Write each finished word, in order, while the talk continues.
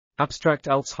Abstract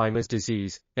Alzheimer's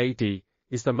disease, AD,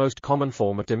 is the most common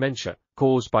form of dementia,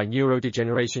 caused by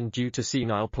neurodegeneration due to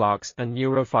senile plaques and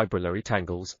neurofibrillary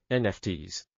tangles,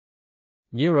 NFTs.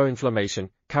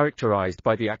 Neuroinflammation, characterized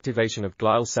by the activation of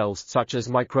glial cells such as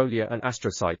microglia and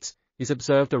astrocytes, is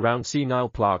observed around senile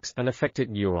plaques and affected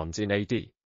neurons in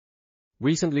AD.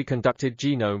 Recently conducted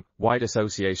genome-wide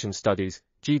association studies,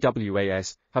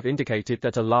 GWAS, have indicated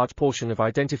that a large portion of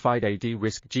identified AD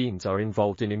risk genes are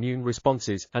involved in immune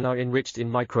responses and are enriched in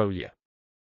microglia.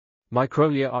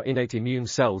 Microglia are innate immune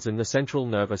cells in the central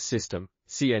nervous system,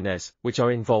 CNS, which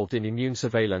are involved in immune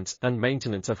surveillance and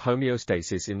maintenance of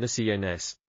homeostasis in the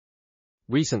CNS.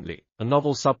 Recently, a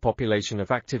novel subpopulation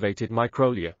of activated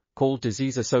microglia, called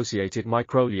disease-associated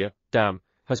microglia, DAM,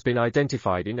 has been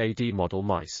identified in AD model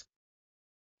mice.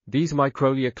 These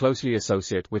microglia closely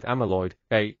associate with amyloid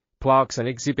A plaques and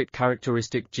exhibit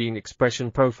characteristic gene expression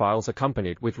profiles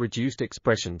accompanied with reduced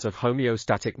expressions of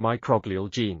homeostatic microglial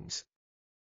genes.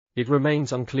 It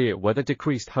remains unclear whether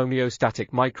decreased homeostatic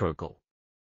microglial.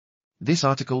 This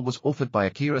article was authored by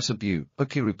Akira, Sobue,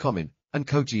 Okiru, Komine, and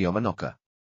Koji, Yamanaka.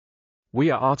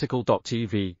 We are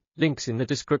RTCLTV, links in the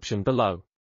description below.